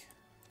was like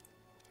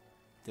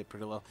did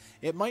pretty low.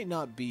 It might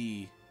not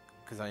be,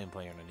 because I am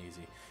playing on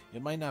easy,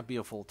 it might not be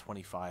a full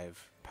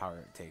 25 power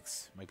it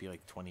takes. It might be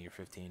like 20 or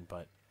 15,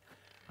 but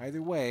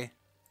either way,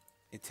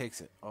 it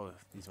takes it. Oh,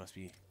 these must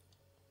be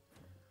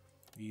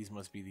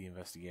the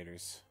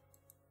investigators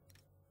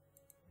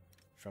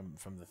from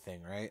the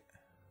thing, right?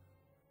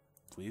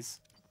 Please?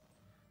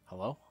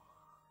 Hello?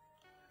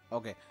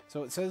 Okay,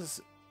 so it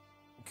says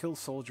kill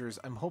soldiers.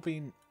 I'm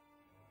hoping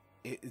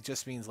it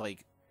just means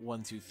like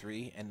 1, 2,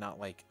 3, and not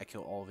like I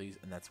kill all of these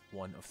and that's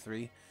 1 of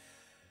 3.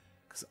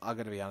 Because I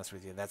gotta be honest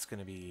with you, that's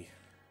gonna be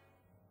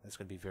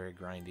very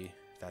grindy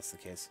if that's the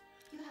case.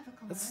 You have a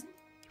command?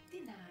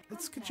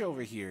 Let's get you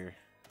over here.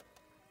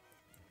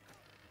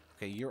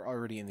 Okay, you're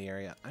already in the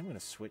area. I'm gonna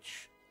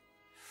switch.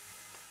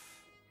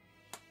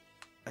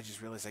 I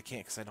just realized I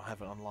can't because I don't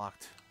have it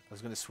unlocked. I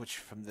was gonna switch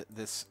from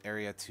this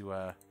area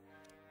to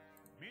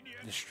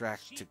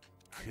distract to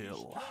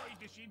kill.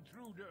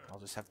 I'll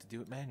just have to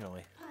do it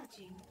manually.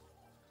 Purging.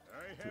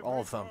 Do all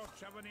of them.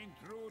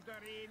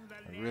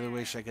 I really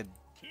wish I could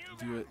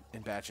do it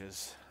in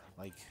batches,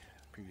 like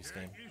previous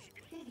game.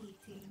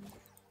 Deleting.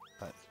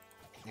 But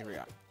here we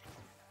are.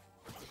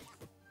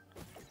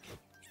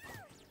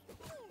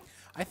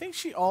 I think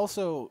she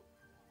also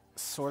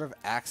sort of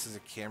acts as a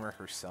camera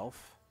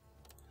herself.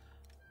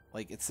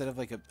 Like, instead of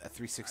like a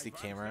 360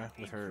 camera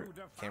with her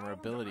camera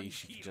ability,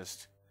 she can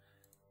just...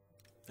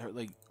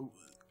 like,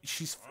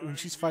 when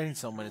she's fighting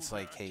someone, it's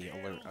like, hey,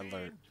 alert,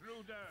 alert.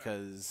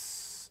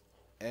 Because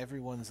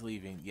everyone's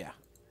leaving. Yeah.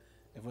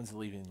 Everyone's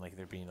leaving like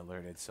they're being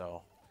alerted,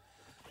 so...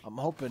 I'm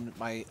hoping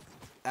my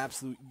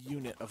absolute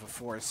unit of a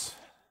force...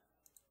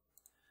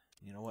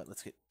 You know what?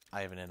 Let's get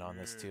Ivan in on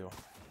this, too.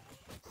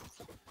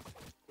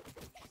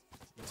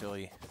 Until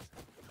he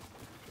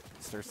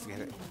starts to get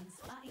it.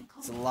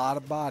 It's a lot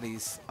of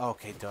bodies.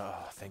 Okay, duh.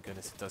 Oh, thank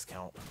goodness it does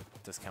count.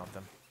 It does count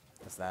them.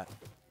 That's that.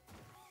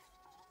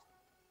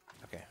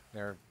 Okay,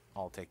 they're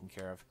all taken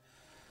care of.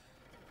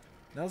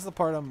 Now's the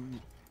part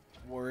I'm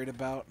worried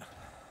about.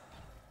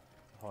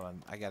 Hold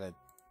on, I gotta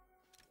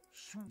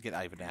get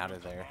Ivan out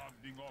of there.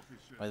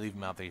 If I leave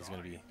him out there, he's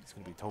gonna be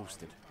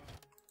toasted.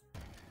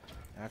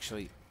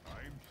 Actually,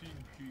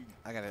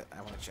 I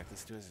want to check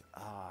this dude.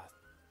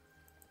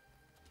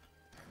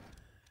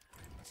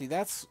 See,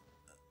 that's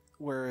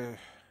where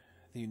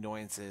the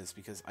annoyance is,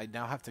 because I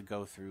now have to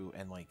go through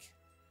and like...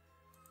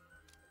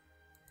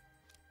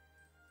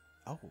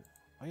 Oh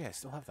yeah, I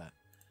still have that.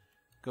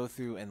 Go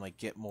through and like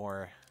get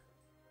more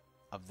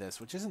of this,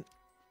 which isn't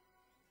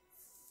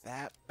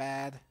that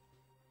bad.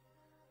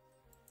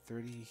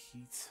 30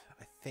 heat,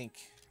 I think,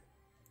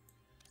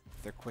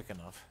 if they're quick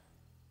enough.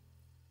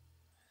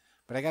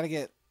 But I gotta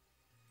get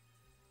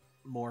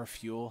more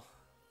fuel,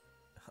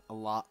 a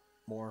lot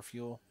more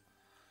fuel,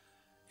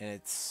 and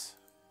it's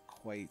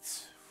quite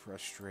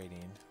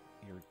frustrating.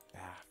 You're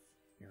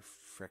You're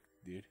frick,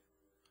 dude.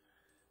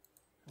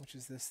 How much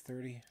is this?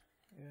 30?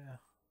 Yeah.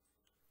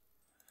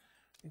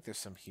 I think there's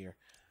some here.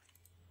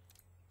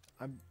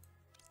 I'm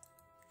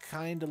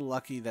kind of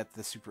lucky that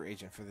the super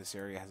agent for this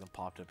area hasn't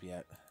popped up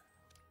yet.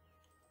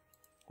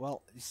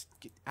 Well, just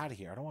get out of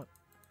here. I don't want...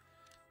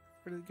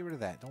 Get rid of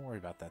that. Don't worry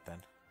about that then.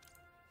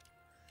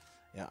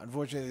 Yeah,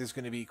 unfortunately, there's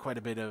going to be quite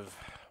a bit of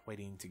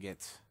waiting to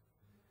get...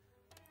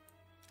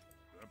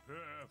 Prepare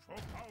for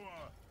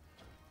power.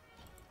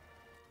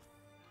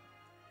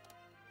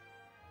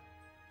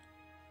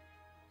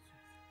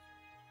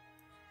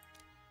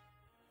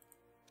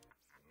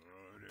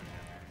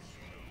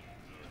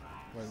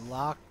 We're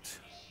locked,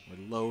 we're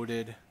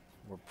loaded,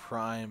 we're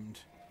primed,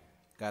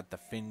 got the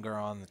finger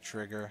on the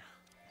trigger,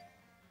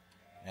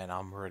 and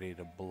I'm ready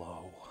to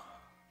blow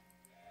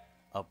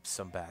up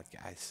some bad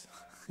guys.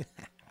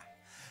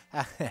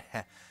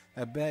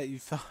 I bet you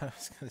thought I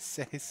was gonna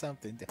say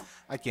something.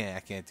 I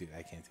can't do that.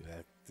 I can't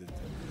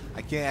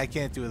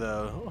do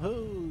the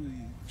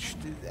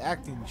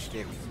acting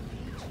shtick.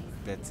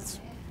 It's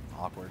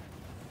awkward.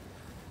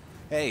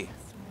 Hey,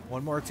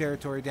 one more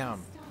territory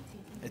down.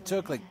 It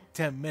took like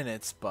 10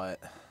 minutes, but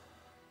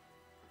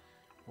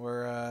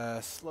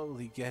we're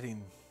slowly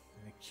getting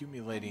and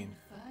accumulating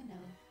Inferno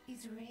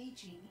is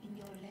raging in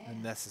your lair.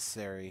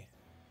 unnecessary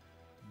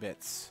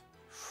bits.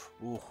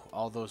 Ooh,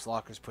 all those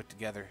lockers put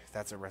together,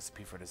 that's a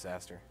recipe for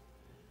disaster.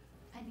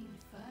 An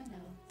inferno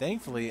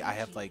Thankfully, I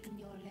have like in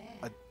your lair.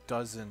 a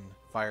dozen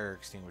fire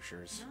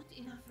extinguishers. Not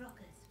enough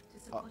rockets to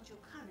support your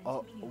current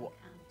oh, minimum wha-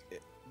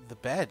 count. The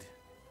bed.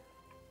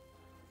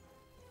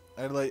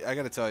 I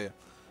gotta tell you,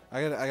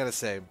 I gotta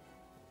say,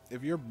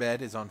 if your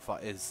bed is on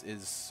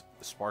is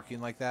sparking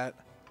like that,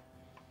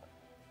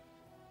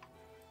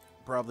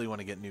 probably want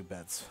to get new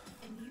beds.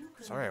 A new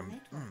Sorry, criminal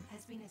I'm network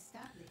has been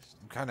established.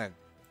 I'm kind of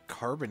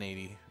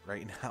carbonaty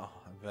right now.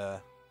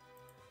 I've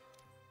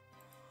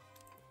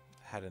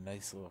had a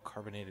nice little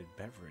carbonated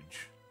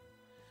beverage.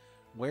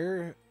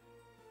 Where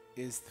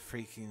is the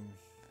freaking...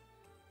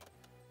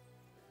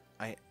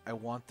 I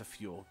want the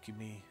fuel. Give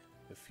me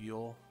the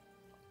fuel.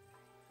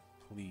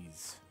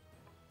 Please.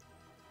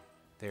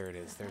 There it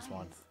is. The There's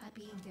one. fires are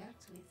being dealt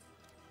with.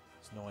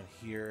 There's no one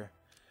here.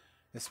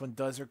 This one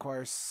does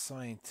require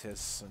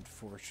scientists,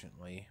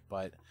 unfortunately.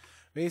 But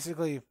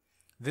basically,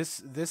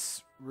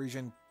 this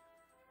region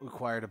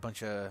required a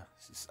bunch of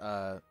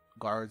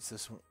guards.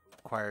 This one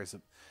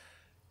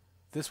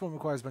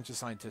requires a bunch of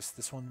scientists.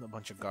 This one a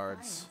bunch of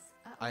guards. Fires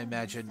are I almost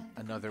imagine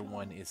under another control.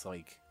 one is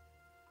like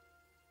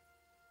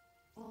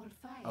All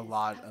fires a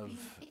lot have of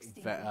been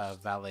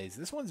extinguished. valets.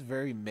 This one's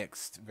very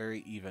mixed,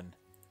 very even.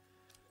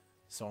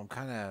 So I'm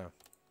kind of...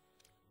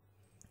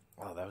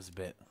 Wow, that was a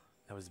bit...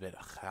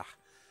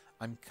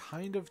 I'm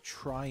kind of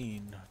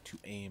trying to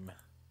aim.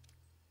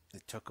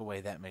 It took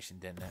away that mission,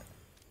 didn't it?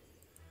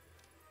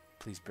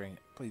 Please bring it.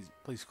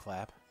 Please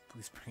clap.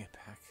 Please bring it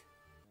back.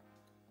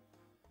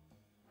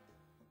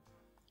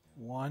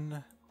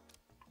 One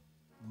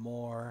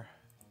more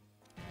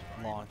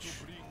launch.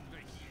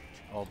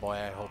 Oh boy,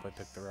 I hope I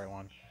picked the right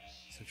one.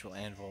 Central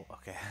Anvil.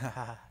 Okay.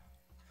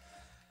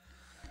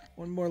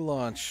 One more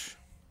launch.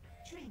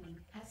 Training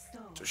has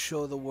stalled. To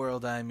show the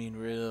world I mean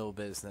real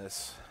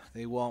business.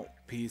 They want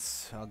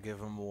peace, I'll give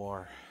them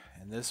war.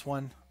 And this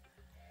one's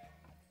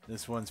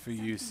for you,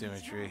 Something is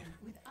Symmetry. wrong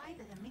with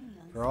either the minions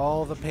For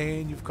all the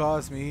pain you've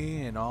caused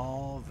me and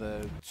all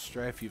the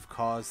strife you've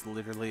caused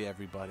literally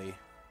everybody.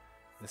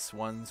 This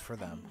one's for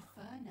them.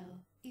 An inferno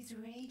is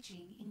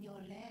raging in your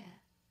lair.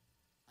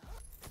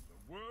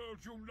 The world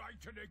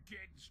united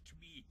against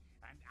me,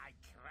 and I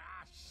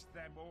crushed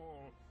them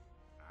all.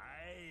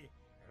 I,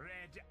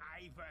 Red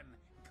Ivan,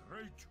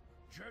 great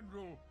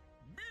general,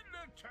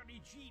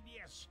 military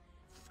genius,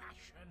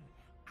 fashion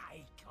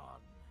icon.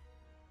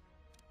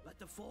 But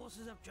the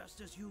forces of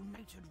justice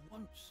united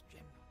once,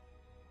 General.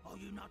 Are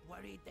you not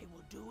worried they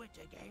will do it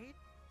again?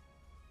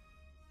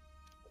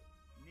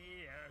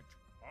 Yet,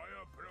 I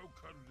have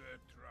broken their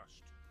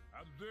trust,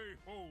 and they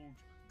hold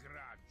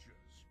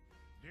grudges.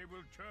 They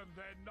will turn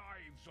their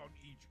knives on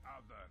each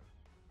other,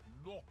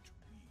 not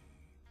me.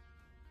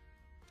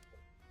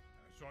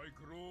 As I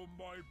grow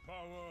my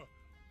power,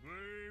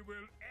 they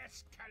will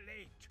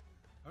escalate,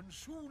 and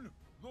soon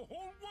the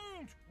whole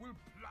world will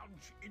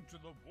plunge into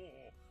the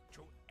war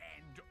to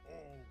end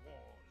all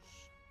wars.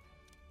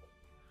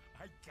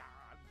 I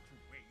can't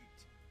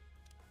wait.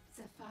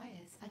 The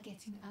fires are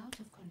getting out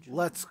of control.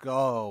 Let's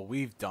go.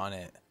 We've done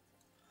it.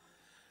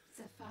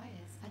 The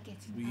fires are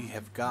getting We out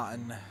have of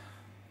gotten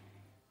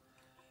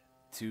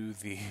to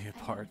the An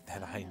part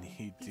that I inferno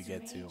need to is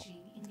get to.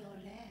 raging in your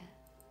lair.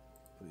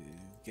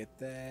 Please get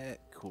that.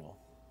 Cool.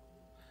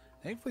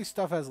 Thankfully,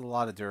 stuff has a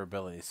lot of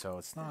durability, so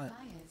it's The not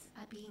fires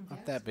are being not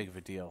dealt that big of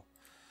a deal.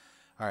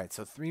 Alright,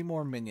 so 3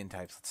 more minion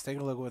types. Let's take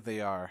a look at what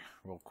they are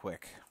real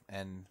quick.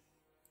 And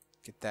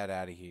get that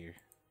out of here.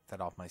 Get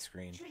that off my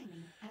screen.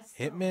 Training has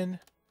stalled. Hitman,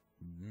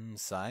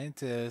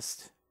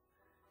 Scientist,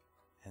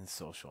 and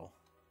Social.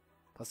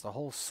 Plus a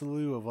whole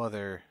slew of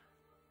other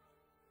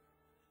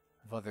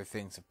of other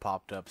things have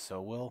popped up,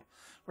 so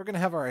we're gonna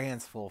have our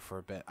hands full for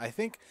a bit. I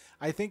think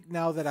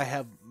now that I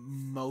have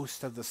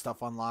most of the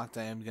stuff unlocked,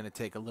 I am gonna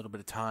take a little bit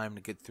of time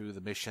to get through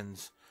the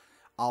missions.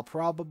 I'll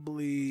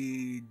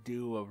probably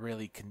do a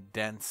really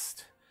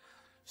condensed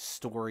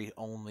story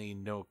only,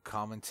 no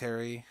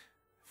commentary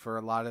for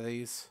a lot of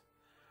these,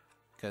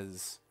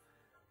 because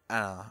I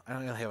don't know, I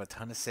don't really have a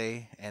ton to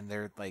say, and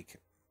they're like,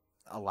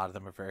 a lot of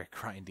them are very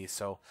grindy,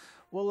 so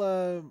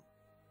we'll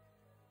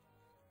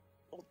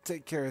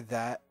take care of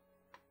that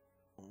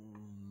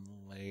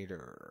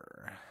later.